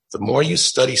The more you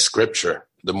study scripture,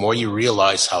 the more you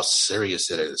realize how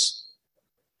serious it is.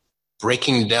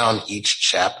 Breaking down each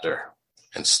chapter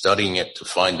and studying it to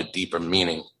find a deeper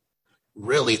meaning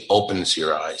really opens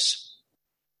your eyes.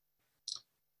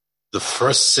 The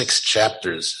first 6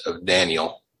 chapters of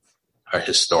Daniel are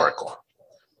historical.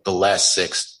 The last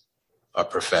 6 are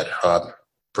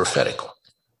prophetical.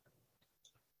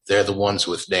 They're the ones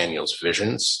with Daniel's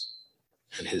visions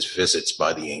and his visits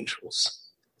by the angels.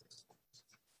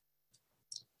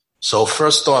 So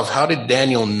first off, how did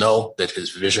Daniel know that his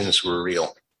visions were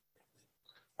real?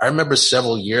 I remember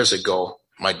several years ago,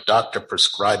 my doctor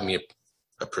prescribed me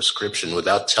a prescription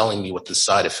without telling me what the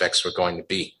side effects were going to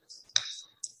be.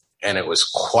 And it was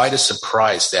quite a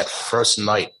surprise that first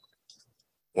night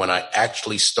when I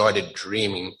actually started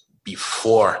dreaming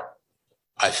before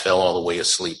I fell all the way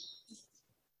asleep.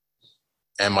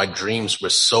 And my dreams were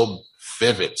so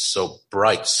vivid, so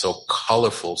bright, so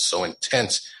colorful, so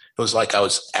intense. It was like I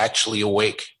was actually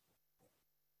awake.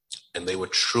 And they were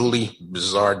truly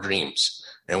bizarre dreams.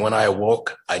 And when I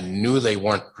awoke, I knew they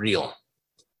weren't real.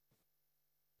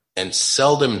 And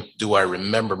seldom do I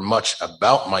remember much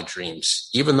about my dreams,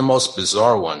 even the most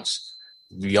bizarre ones,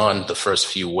 beyond the first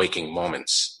few waking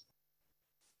moments.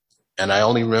 And I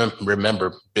only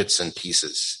remember bits and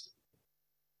pieces.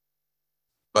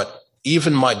 But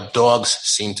even my dogs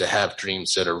seem to have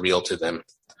dreams that are real to them.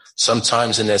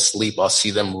 Sometimes in their sleep, I'll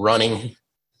see them running,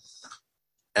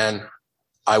 and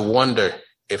I wonder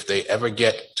if they ever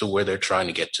get to where they're trying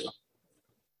to get to.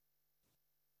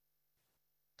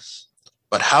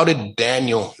 But how did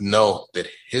Daniel know that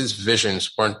his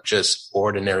visions weren't just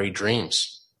ordinary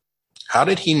dreams? How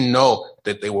did he know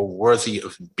that they were worthy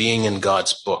of being in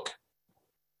God's book?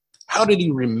 How did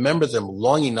he remember them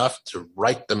long enough to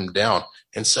write them down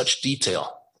in such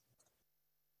detail?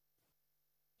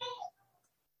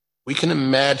 We can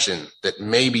imagine that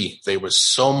maybe they were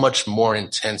so much more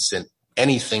intense than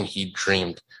anything he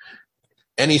dreamed,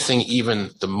 anything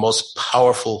even the most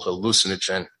powerful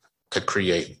hallucinogen could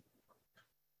create.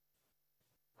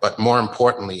 But more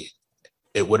importantly,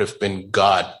 it would have been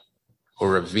God who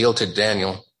revealed to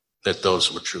Daniel that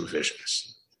those were true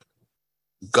visions.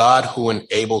 God who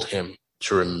enabled him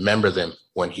to remember them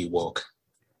when he woke.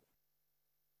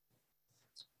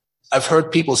 I've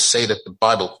heard people say that the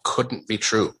Bible couldn't be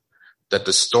true, that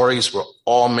the stories were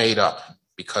all made up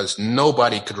because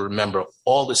nobody could remember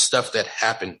all the stuff that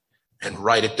happened and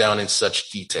write it down in such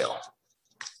detail.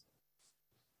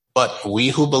 But we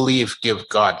who believe give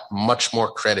God much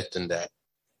more credit than that.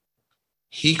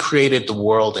 He created the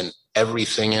world and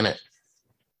everything in it.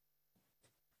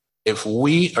 If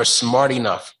we are smart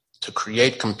enough to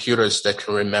create computers that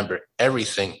can remember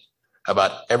everything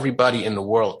about everybody in the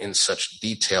world in such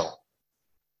detail,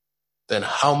 then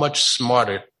how much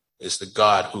smarter is the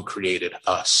God who created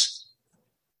us?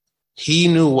 He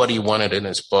knew what he wanted in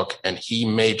his book, and he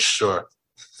made sure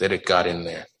that it got in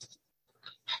there.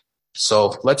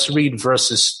 So let's read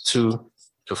verses 2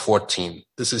 to 14.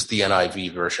 This is the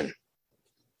NIV version.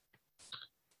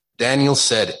 Daniel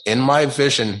said, "In my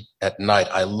vision at night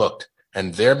I looked,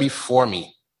 and there before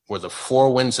me were the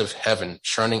 4 winds of heaven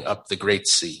churning up the great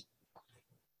sea.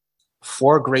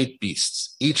 4 great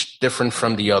beasts, each different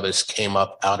from the others, came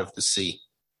up out of the sea.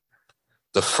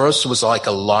 The first was like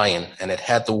a lion, and it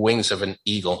had the wings of an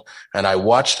eagle, and I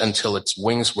watched until its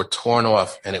wings were torn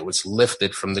off, and it was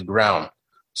lifted from the ground,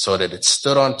 so that it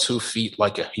stood on 2 feet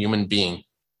like a human being,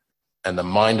 and the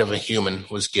mind of a human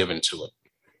was given to it.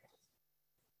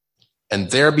 And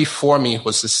there before me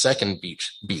was the second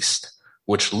beast,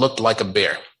 which looked like a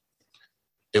bear.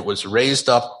 It was raised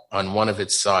up on one of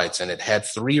its sides, and it had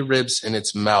 3 ribs in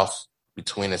its mouth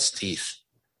between its teeth.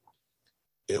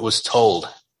 It was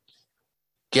told,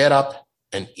 'Get up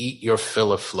and eat your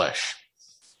fill of flesh.'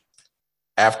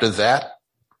 After that,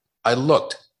 I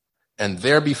looked, and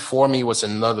there before me was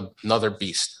another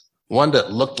beast, one that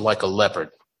looked like a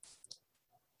leopard.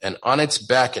 And on its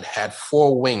back it had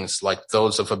 4 wings like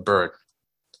those of a bird.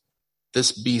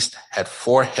 This beast had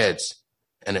 4 heads,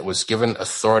 and it was given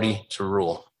authority to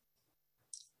rule.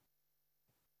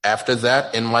 After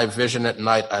that, in my vision at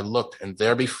night, I looked, and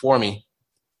there before me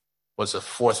was a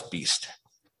 4th beast,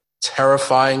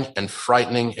 terrifying and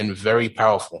frightening and very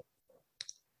powerful.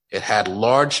 It had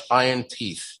large iron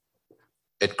teeth.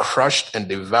 It crushed and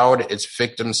devoured its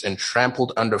victims and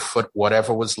trampled underfoot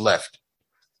whatever was left.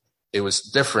 It was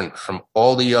different from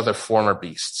all the other former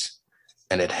beasts,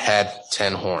 and it had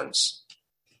 10 horns.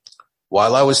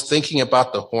 While I was thinking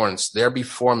about the horns, there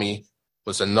before me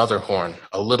was another horn,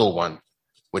 a little one,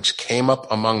 which came up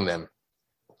among them,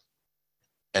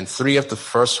 and 3 of the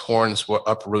first horns were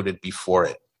uprooted before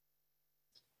it.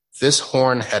 This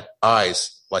horn had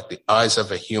eyes like the eyes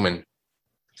of a human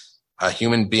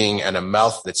being, and a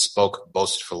mouth that spoke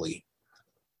boastfully.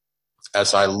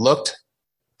 As I looked,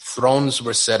 thrones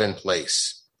were set in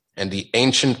place, and the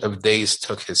Ancient of Days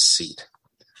took his seat.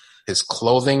 His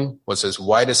clothing was as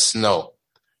white as snow.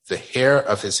 The hair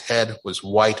of his head was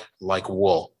white like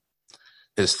wool.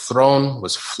 His throne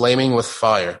was flaming with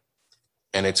fire,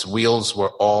 and its wheels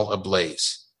were all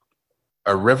ablaze.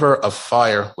 A river of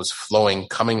fire was flowing,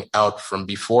 coming out from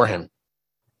before him.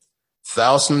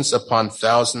 Thousands upon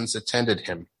thousands attended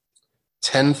him.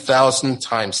 10,000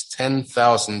 times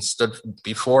 10,000 stood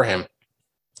before him.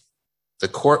 The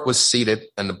court was seated,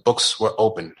 and the books were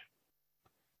opened.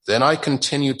 Then I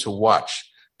continued to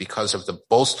watch, because of the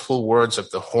boastful words of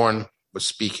the horn was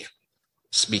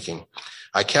speaking.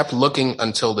 I kept looking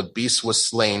until the beast was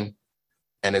slain,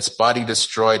 and its body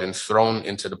destroyed and thrown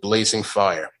into the blazing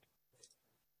fire.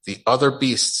 The other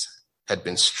beasts had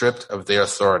been stripped of their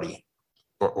authority,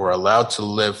 but were allowed to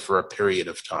live for a period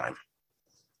of time.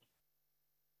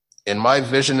 In my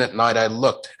vision at night I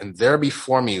looked, and there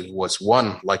before me was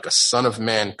one like a son of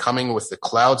man coming with the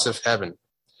clouds of heaven.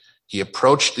 He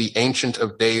approached the Ancient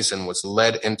of Days and was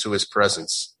led into his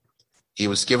presence. He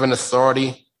was given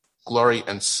authority, glory,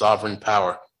 and sovereign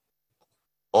power.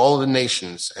 All the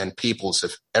nations and peoples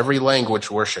of every language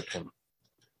worship him.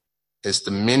 His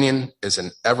dominion is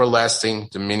an everlasting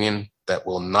dominion that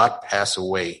will not pass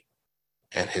away,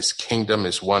 and his kingdom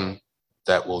is one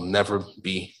that will never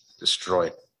be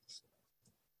destroyed.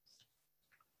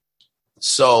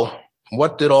 So,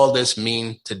 what did all this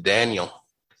mean to Daniel?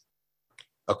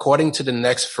 According to the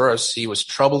next verse, he was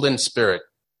troubled in spirit,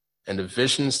 and the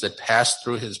visions that passed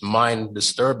through his mind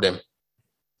disturbed him.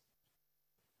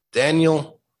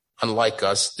 Daniel, unlike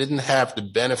us, didn't have the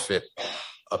benefit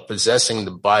of possessing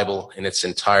the Bible in its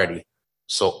entirety,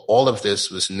 so all of this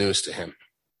was news to him.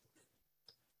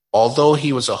 Although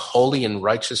he was a holy and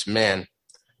righteous man,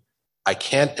 I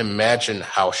can't imagine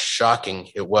how shocking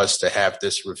it was to have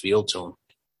this revealed to him.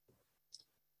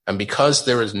 And because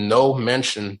there is no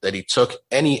mention that he took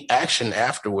any action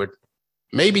afterward,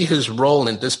 maybe his role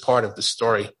in this part of the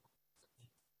story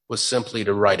was simply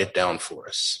to write it down for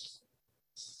us.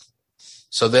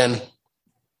 So then,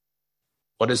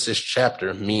 what does this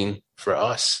chapter mean for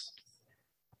us?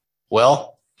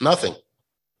 Well, nothing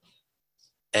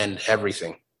and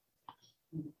everything.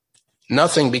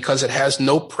 Nothing, because it has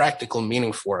no practical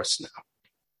meaning for us now.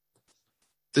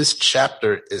 This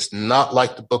chapter is not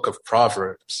like the book of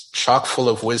Proverbs, chock full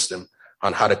of wisdom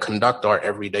on how to conduct our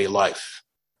everyday life.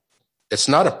 It's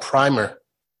not a primer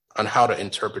on how to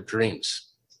interpret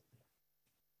dreams,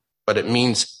 but it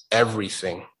means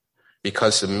everything,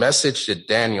 because the message that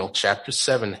Daniel chapter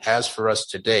 7 has for us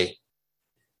today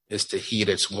is to heed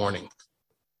its warning.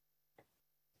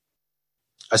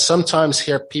 I sometimes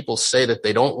hear people say that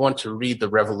they don't want to read the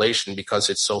Revelation because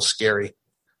it's so scary.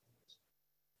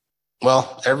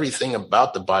 Well, everything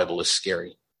about the Bible is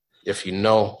scary if you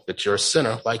know that you're a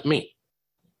sinner like me.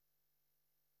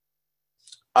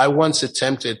 I once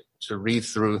attempted to read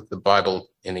through the Bible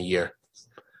in a year.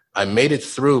 I made it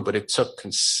through, but it took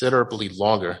considerably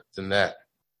longer than that.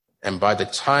 And by the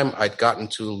time I'd gotten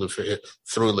through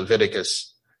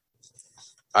Leviticus,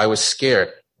 I was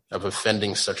scared of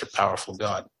offending such a powerful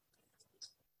God.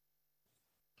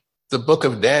 The book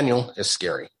of Daniel is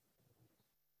scary,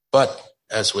 but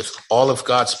as with all of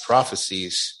God's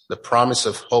prophecies, the promise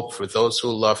of hope for those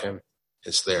who love him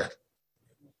is there.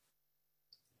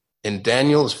 In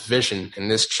Daniel's vision in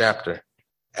this chapter,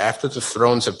 after the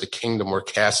thrones of the kingdom were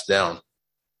cast down,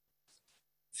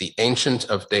 the Ancient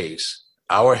of Days,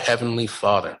 our Heavenly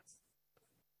Father,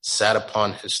 sat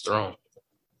upon his throne.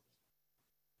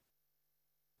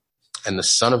 And the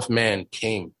Son of Man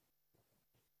came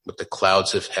with the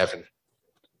clouds of heaven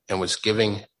and was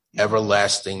giving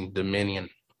everlasting dominion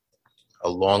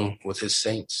along with his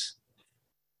saints.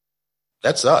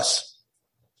 That's us.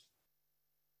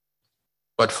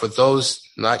 But for those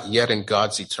not yet in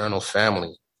God's eternal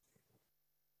family,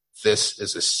 this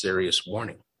is a serious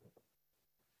warning.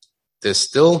 There's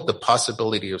still the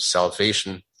possibility of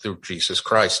salvation through Jesus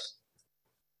Christ,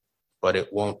 but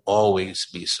it won't always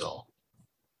be so.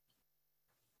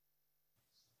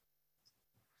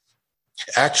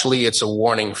 Actually, it's a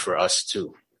warning for us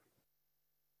too.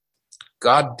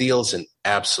 God deals in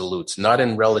absolutes, not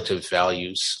in relative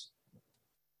values.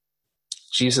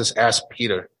 Jesus asked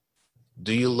Peter,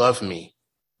 "Do you love me?"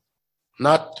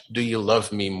 Not, "Do you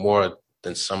love me more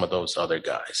than some of those other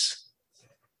guys?"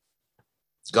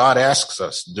 God asks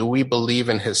us, do we believe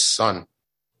in his Son?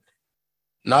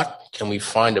 Not, can we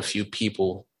find a few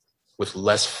people with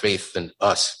less faith than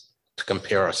us to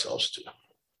compare ourselves to?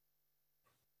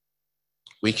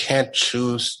 We can't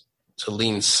choose to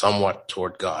lean somewhat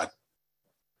toward God.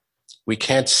 We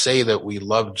can't say that we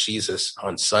love Jesus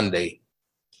on Sunday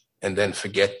and then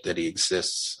forget that he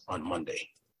exists on Monday.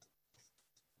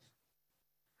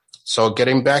 So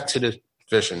getting back to the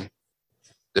vision,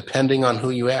 depending on who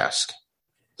you ask,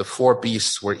 the four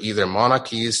beasts were either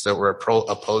monarchies that were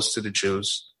opposed to the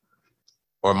Jews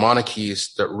or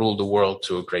monarchies that ruled the world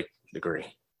to a great degree.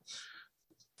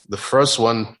 The first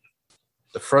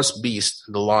beast,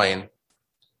 the lion,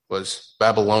 was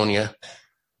Babylonia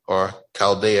or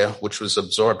Chaldea, which was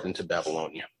absorbed into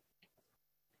Babylonia.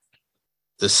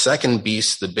 The second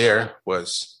beast, the bear,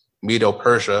 was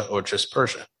Medo-Persia or just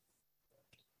Persia.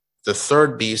 The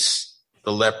third beast,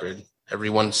 the leopard,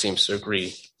 everyone seems to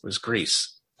agree, was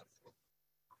Greece.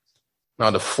 Now,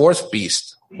 the fourth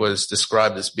beast was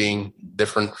described as being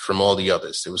different from all the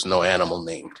others. There was no animal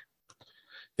named.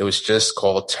 It was just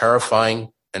called terrifying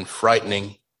and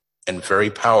frightening and very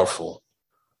powerful,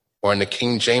 or in the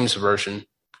King James Version,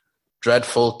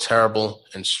 dreadful, terrible,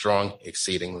 and strong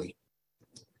exceedingly.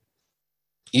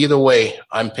 Either way,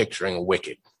 I'm picturing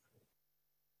wicked.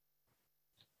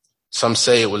 Some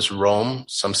say it was Rome,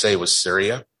 some say it was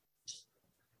Syria.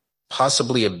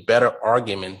 Possibly a better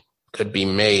argument could be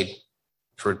made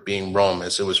for it being Rome,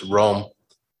 as it was Rome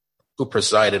who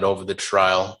presided over the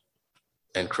trial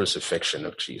and crucifixion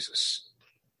of Jesus.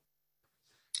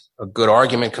 A good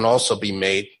argument can also be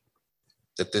made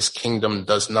that this kingdom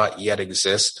does not yet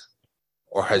exist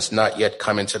or has not yet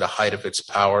come into the height of its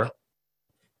power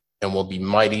and will be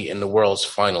mighty in the world's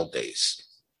final days.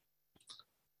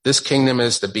 This kingdom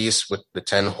is the beast with the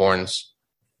 10 horns,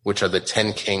 which are the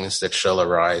 10 kings that shall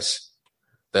arise.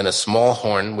 Then a small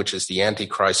horn, which is the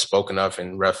Antichrist spoken of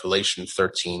in Revelation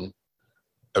 13,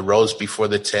 arose before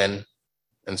the 10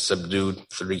 and subdued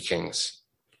 3 kings.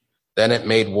 Then it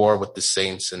made war with the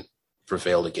saints and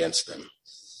prevailed against them.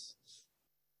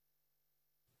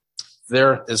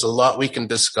 There is a lot we can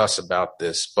discuss about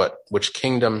this, but which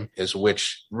kingdom is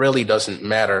which really doesn't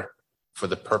matter for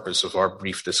the purpose of our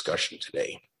brief discussion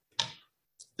today.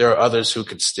 There are others who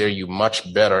could steer you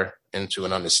much better into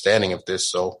an understanding of this,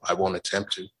 so I won't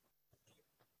attempt to.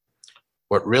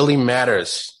 What really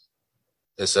matters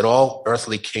is that all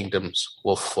earthly kingdoms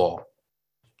will fall.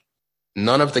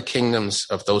 None of the kingdoms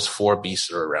of those 4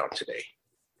 beasts are around today.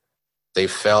 They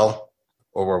fell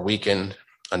or were weakened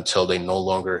until they no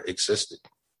longer existed.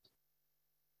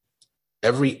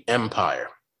 Every empire,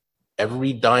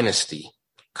 every dynasty,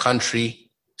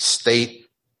 country, state,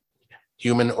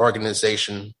 human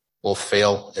organization will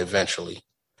fail eventually.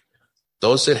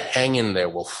 Those that hang in there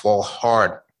will fall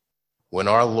hard when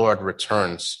our Lord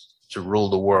returns to rule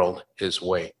the world his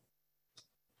way.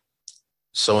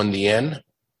 So in the end,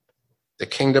 the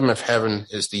kingdom of heaven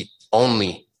is the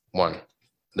only one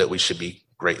that we should be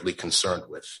greatly concerned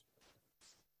with.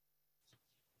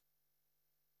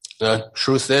 The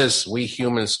truth is, we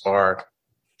humans are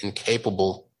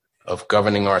incapable of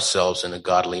governing ourselves in a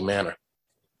godly manner.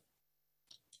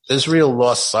 Israel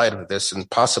lost sight of this and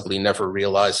possibly never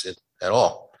realized it at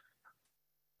all,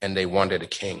 and they wanted a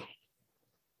king.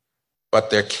 But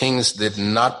their kings did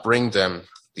not bring them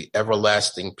the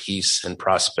everlasting peace and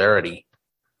prosperity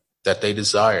that they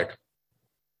desired.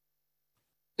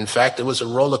 In fact, it was a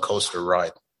roller coaster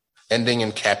ride, ending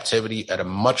in captivity at a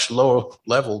much lower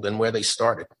level than where they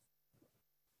started.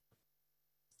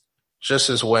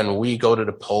 Just as when we go to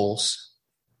the polls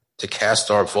to cast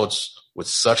our votes with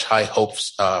such high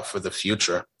hopes for the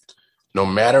future, no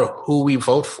matter who we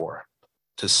vote for,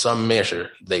 to some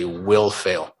measure, they will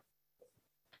fail.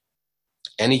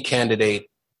 Any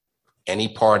candidate, any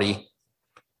party,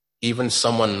 even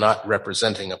someone not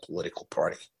representing a political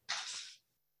party.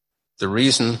 The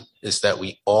reason is that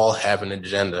we all have an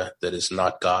agenda that is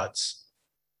not God's.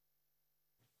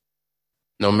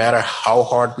 No matter how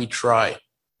hard we try,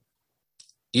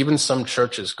 even some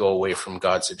churches go away from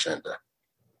God's agenda.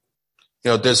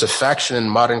 You know, there's a faction in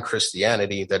modern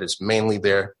Christianity that is mainly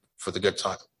there for the good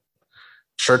time.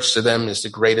 Church to them is the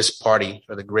greatest party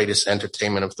or the greatest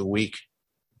entertainment of the week.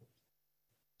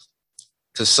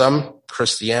 To some,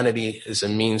 Christianity is a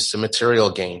means to material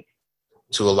gain,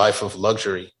 to a life of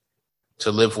luxury,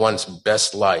 to live one's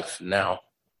best life now.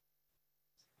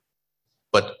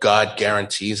 But God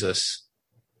guarantees us,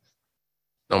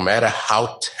 no matter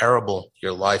how terrible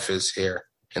your life is here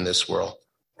in this world,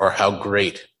 or how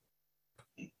great,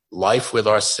 life with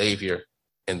our Savior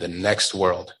in the next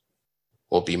world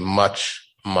will be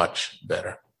much, much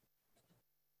better.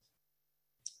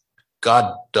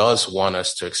 God does want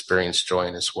us to experience joy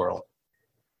in this world,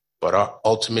 but our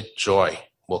ultimate joy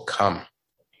will come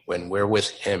when we're with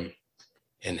him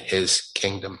in his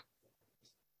kingdom.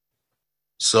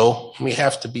 So we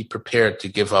have to be prepared to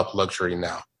give up luxury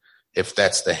now, if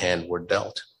that's the hand we're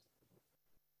dealt.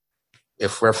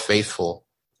 If we're faithful,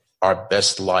 our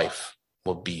best life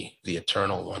will be the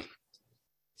eternal one.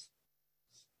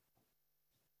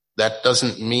 That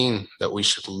doesn't mean that we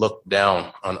should look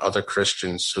down on other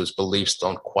Christians whose beliefs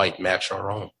don't quite match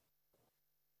our own.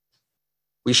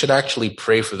 We should actually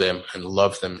pray for them and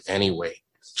love them anyway.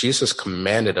 Jesus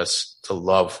commanded us to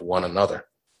love one another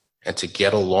and to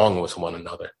get along with one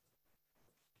another.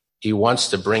 He wants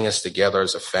to bring us together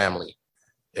as a family.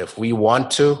 If we want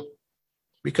to,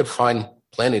 we could find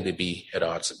plenty to be at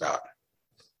odds about.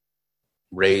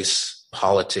 Race,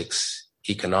 politics,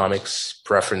 economics,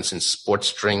 preference in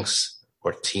sports drinks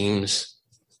or teams,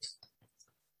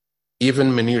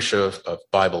 even minutiae of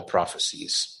Bible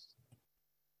prophecies.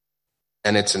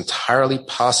 And it's entirely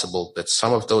possible that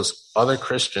some of those other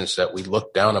Christians that we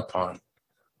look down upon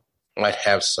might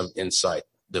have some insight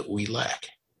that we lack.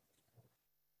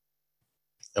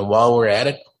 And while we're at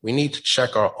it, we need to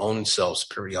check our own selves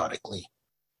periodically,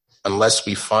 unless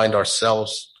we find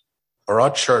ourselves or our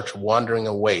church wandering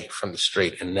away from the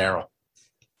straight and narrow.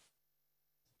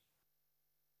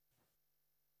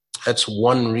 That's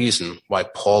one reason why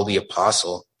Paul the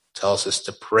Apostle tells us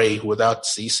to pray without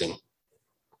ceasing.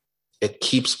 It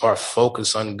keeps our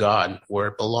focus on God where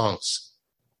it belongs.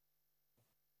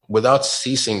 Without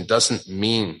ceasing doesn't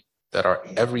mean that our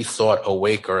every thought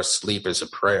awake or asleep is a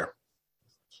prayer.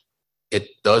 It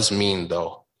does mean,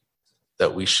 though,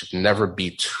 that we should never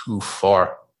be too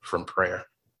far from prayer.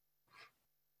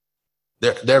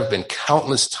 There have been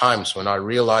countless times when I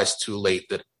realized too late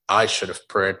that I should have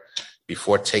prayed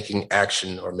before taking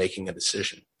action or making a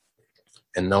decision.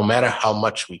 And no matter how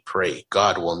much we pray,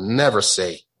 God will never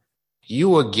say,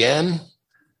 "You again?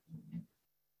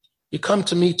 You come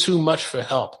to me too much for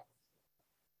help."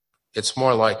 It's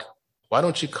more like, "Why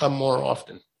don't you come more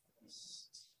often?"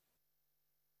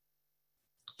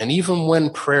 And even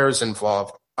when prayer is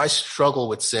involved, I struggle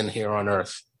with sin here on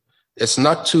earth. It's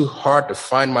not too hard to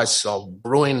find myself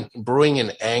brewing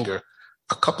in anger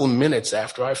a couple minutes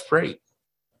after I've prayed.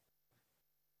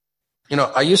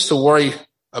 I used to worry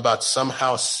about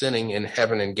somehow sinning in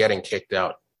heaven and getting kicked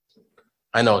out.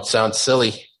 I know it sounds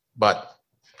silly, but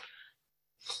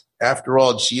after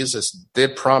all, Jesus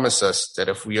did promise us that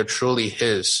if we are truly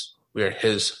his, we are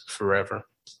his forever.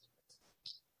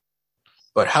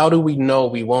 But how do we know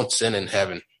we won't sin in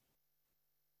heaven?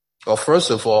 Well, first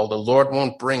of all, the Lord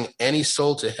won't bring any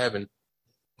soul to heaven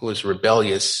who is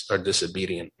rebellious or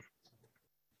disobedient.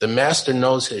 The master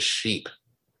knows his sheep,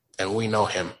 and we know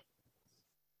him.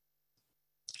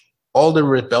 All the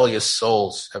rebellious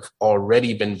souls have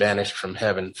already been banished from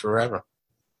heaven forever.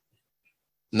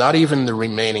 Not even the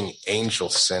remaining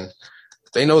angels sin.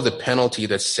 They know the penalty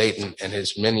that Satan and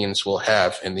his minions will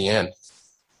have in the end.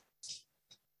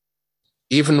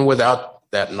 Even without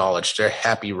that knowledge, they're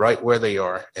happy right where they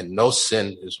are, and no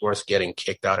sin is worth getting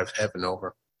kicked out of heaven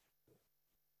over.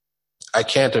 I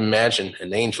can't imagine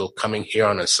an angel coming here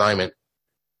on assignment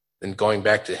and going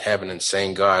back to heaven and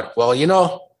saying, "God, well,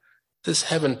 this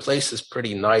heaven place is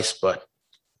pretty nice, but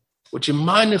would you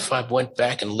mind if I went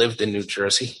back and lived in New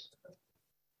Jersey?"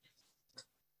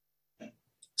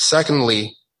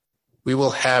 Secondly, we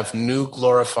will have new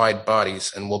glorified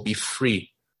bodies and will be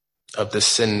free of the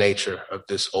sin nature of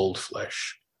this old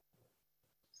flesh.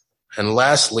 And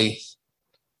lastly,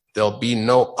 there'll be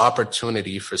no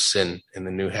opportunity for sin in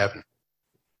the new heaven.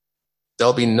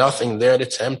 There'll be nothing there to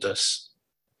tempt us.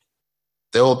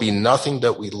 There will be nothing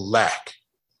that we lack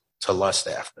to lust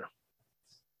after.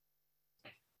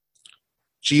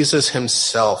 Jesus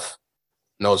himself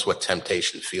knows what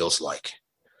temptation feels like,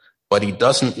 but he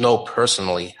doesn't know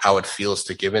personally how it feels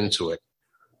to give into it,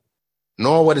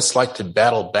 nor what it's like to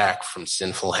battle back from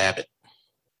sinful habit.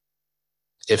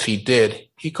 If he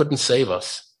did, he couldn't save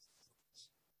us.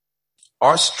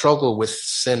 Our struggle with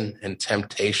sin and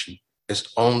temptation is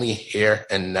only here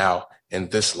and now in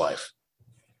this life.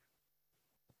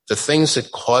 The things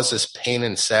that cause us pain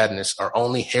and sadness are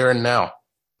only here and now.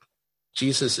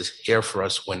 Jesus is here for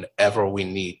us whenever we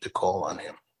need to call on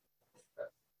him.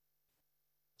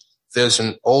 There's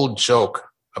an old joke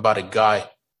about a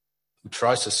guy who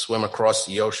tries to swim across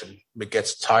the ocean but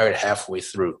gets tired halfway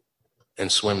through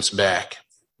and swims back.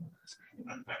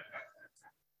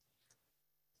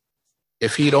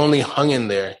 If he'd only hung in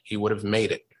there, he would have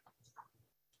made it.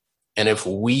 And if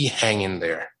we hang in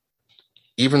there,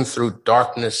 even through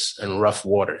darkness and rough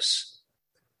waters,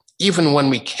 even when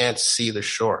we can't see the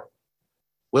shore,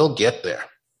 we'll get there.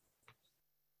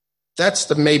 That's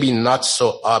the maybe not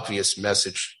so obvious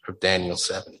message of Daniel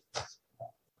 7.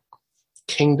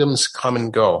 Kingdoms come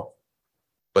and go,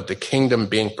 but the kingdom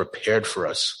being prepared for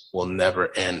us will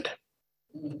never end.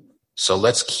 So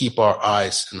let's keep our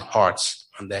eyes and hearts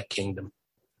on that kingdom.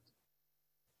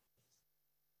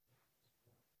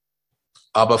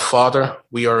 Abba, Father,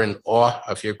 we are in awe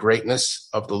of your greatness,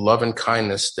 of the love and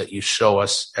kindness that you show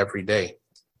us every day.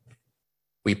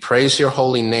 We praise your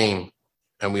holy name,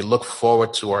 and we look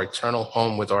forward to our eternal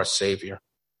home with our Savior.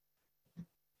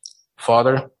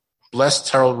 Father, bless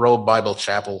Terrell Road Bible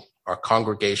Chapel, our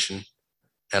congregation,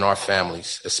 and our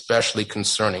families, especially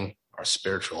concerning our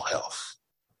spiritual health.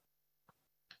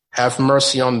 Have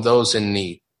mercy on those in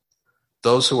need,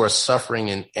 those who are suffering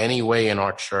in any way in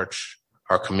our church,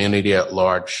 our community at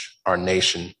large, our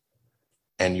nation,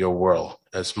 and your world,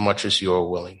 as much as you are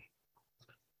willing.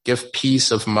 Give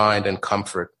peace of mind and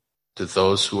comfort to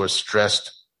those who are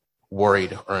stressed,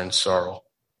 worried, or in sorrow.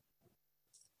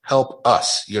 Help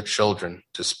us, your children,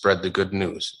 to spread the good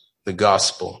news, the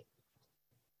gospel,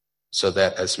 so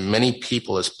that as many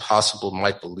people as possible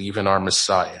might believe in our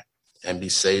Messiah and be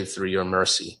saved through your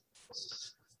mercy.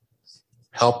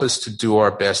 Help us to do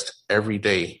our best every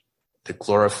day to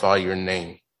glorify your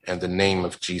name and the name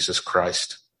of Jesus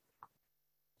Christ.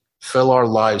 Fill our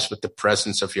lives with the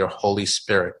presence of your Holy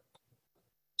Spirit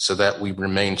so that we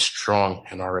remain strong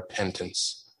in our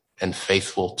repentance and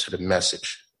faithful to the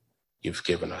message you've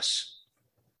given us.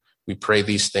 We pray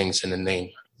these things in the name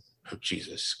of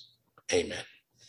Jesus. Amen.